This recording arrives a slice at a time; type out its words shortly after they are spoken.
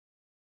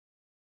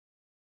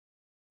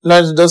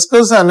Let's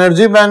discuss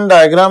energy band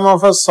diagram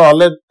of a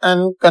solid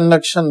and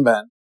conduction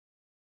band.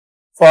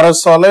 For a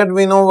solid,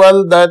 we know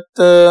well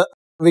that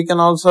we can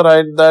also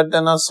write that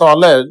in a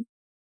solid,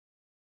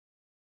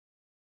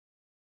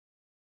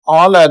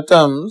 all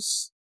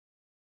atoms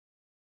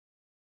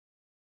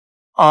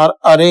are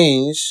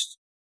arranged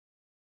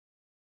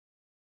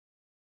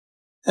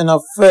in a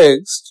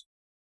fixed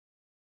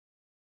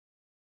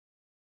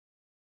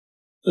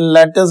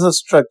lattice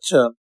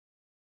structure.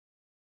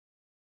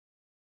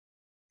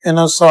 In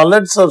a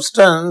solid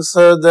substance,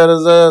 there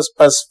is a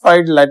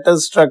specified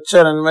lattice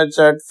structure in which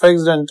at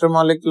fixed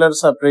intermolecular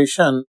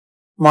separation,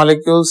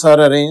 molecules are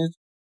arranged,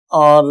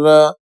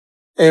 or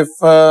if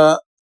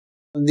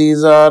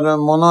these are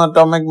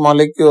monoatomic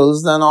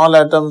molecules, then all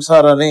atoms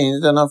are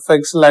arranged in a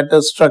fixed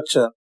lattice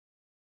structure.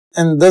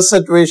 In this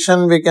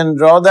situation, we can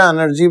draw the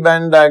energy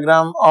band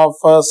diagram of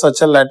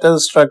such a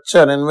lattice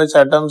structure in which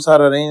atoms are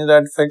arranged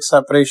at fixed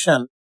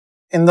separation.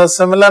 In the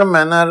similar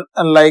manner,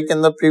 like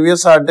in the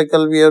previous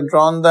article, we have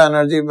drawn the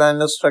energy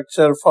band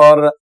structure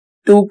for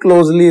two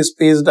closely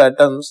spaced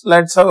atoms.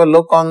 Let's have a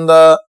look on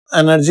the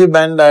energy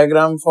band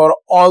diagram for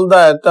all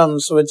the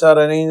atoms which are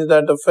arranged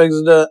at a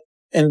fixed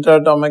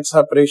interatomic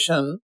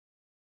separation.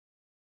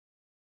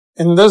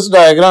 In this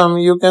diagram,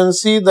 you can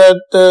see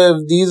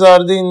that these are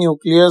the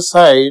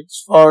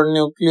nucleosides for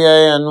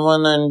nuclei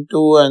N1,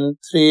 N2,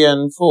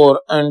 N3, N4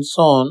 and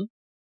so on.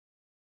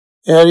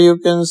 Here you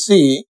can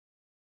see,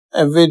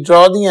 if we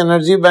draw the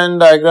energy band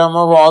diagram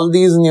of all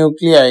these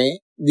nuclei,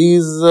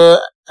 these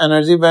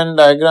energy band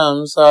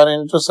diagrams are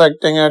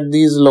intersecting at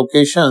these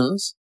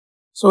locations.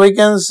 So we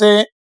can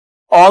say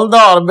all the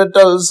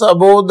orbitals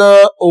above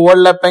the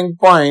overlapping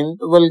point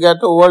will get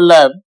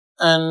overlapped,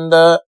 and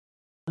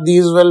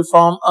these will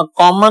form a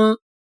common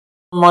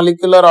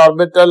molecular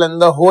orbital in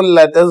the whole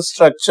lattice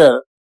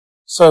structure.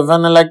 So if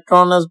an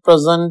electron is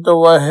present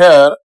over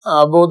here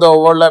above the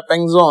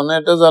overlapping zone,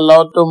 it is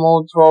allowed to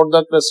move throughout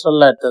the crystal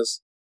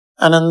lattice.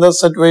 And in this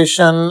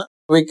situation,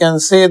 we can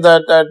say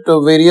that at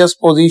various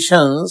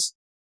positions,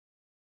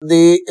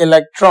 the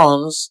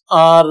electrons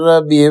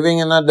are behaving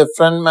in a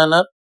different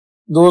manner.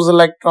 Those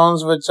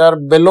electrons which are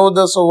below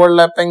this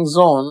overlapping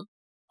zone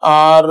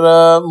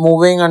are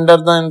moving under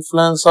the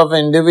influence of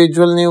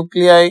individual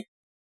nuclei,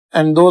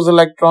 and those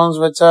electrons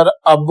which are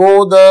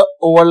above the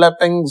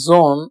overlapping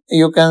zone,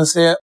 you can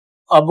say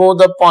above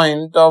the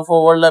point of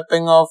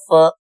overlapping of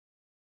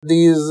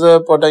these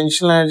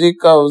potential energy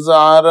curves,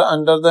 are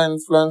under the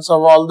influence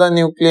of all the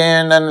nuclei,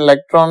 and an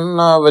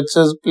electron which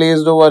is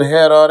placed over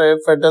here, or if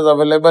it is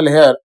available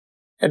here,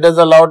 it is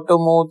allowed to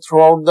move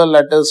throughout the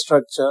lattice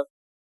structure.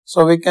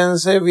 So we can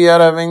say we are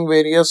having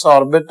various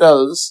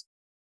orbitals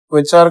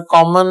which are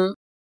common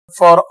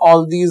for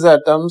all these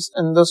atoms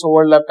in this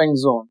overlapping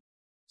zone.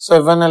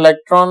 So if an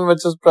electron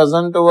which is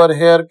present over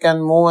here can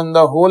move in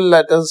the whole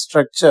lattice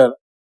structure,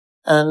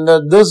 and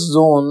this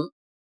zone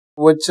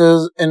which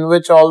is in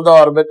which all the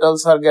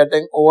orbitals are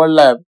getting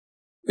overlapped,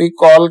 we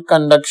call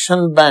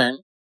conduction band.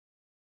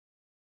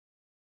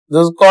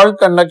 This is called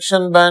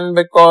conduction band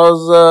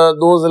because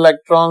those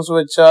electrons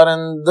which are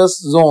in this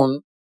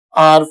zone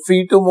are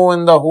free to move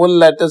in the whole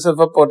lattice. If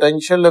a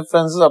potential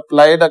difference is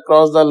applied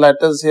across the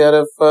lattice here,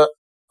 if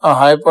a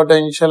high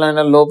potential and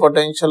a low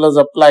potential is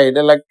applied,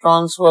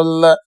 electrons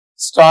will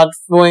start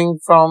flowing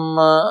from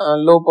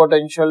low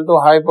potential to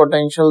high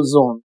potential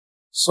zone.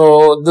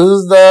 So this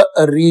is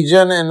the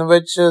region in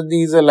which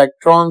these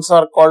electrons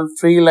are called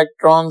free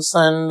electrons,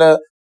 and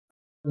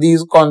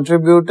these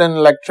contribute an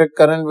electric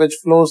current which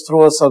flows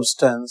through a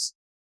substance.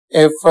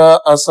 If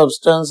a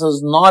substance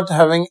is not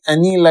having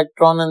any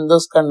electron in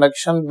this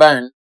conduction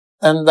band,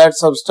 then that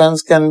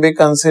substance can be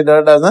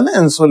considered as an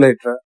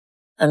insulator.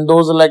 And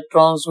those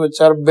electrons which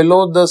are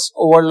below this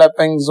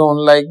overlapping zone,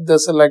 like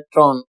this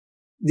electron,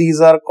 these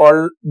are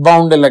called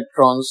bound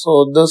electrons.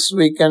 So this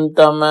we can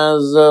term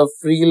as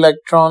free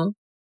electron,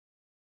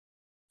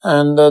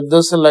 and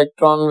this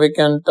electron we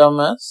can term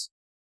as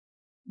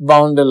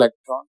bound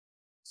electron.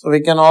 So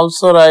we can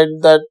also write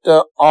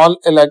that all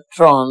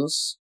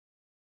electrons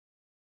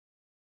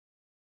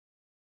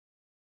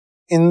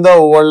in the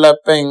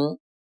overlapping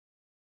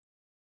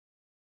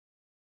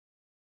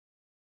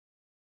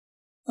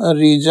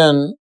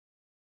region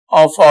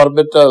of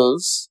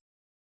orbitals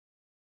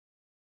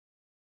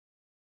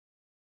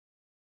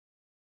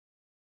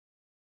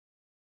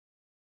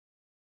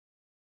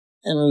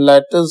in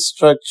lattice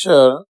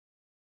structure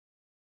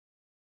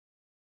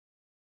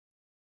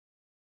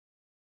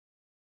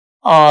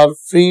are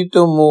free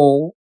to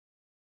move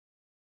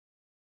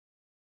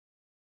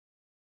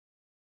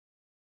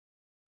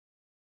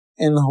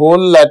in whole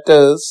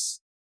lattice,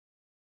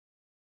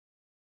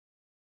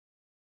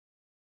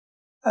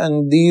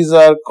 and these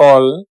are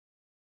called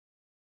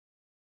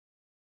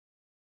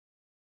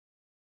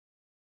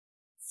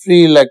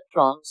free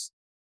electrons.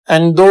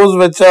 And those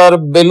which are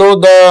below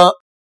the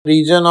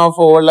region of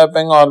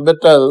overlapping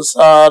orbitals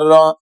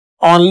are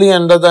only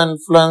under the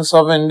influence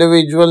of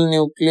individual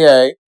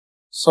nuclei.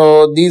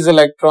 So these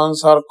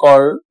electrons are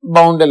called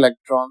bound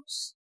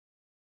electrons.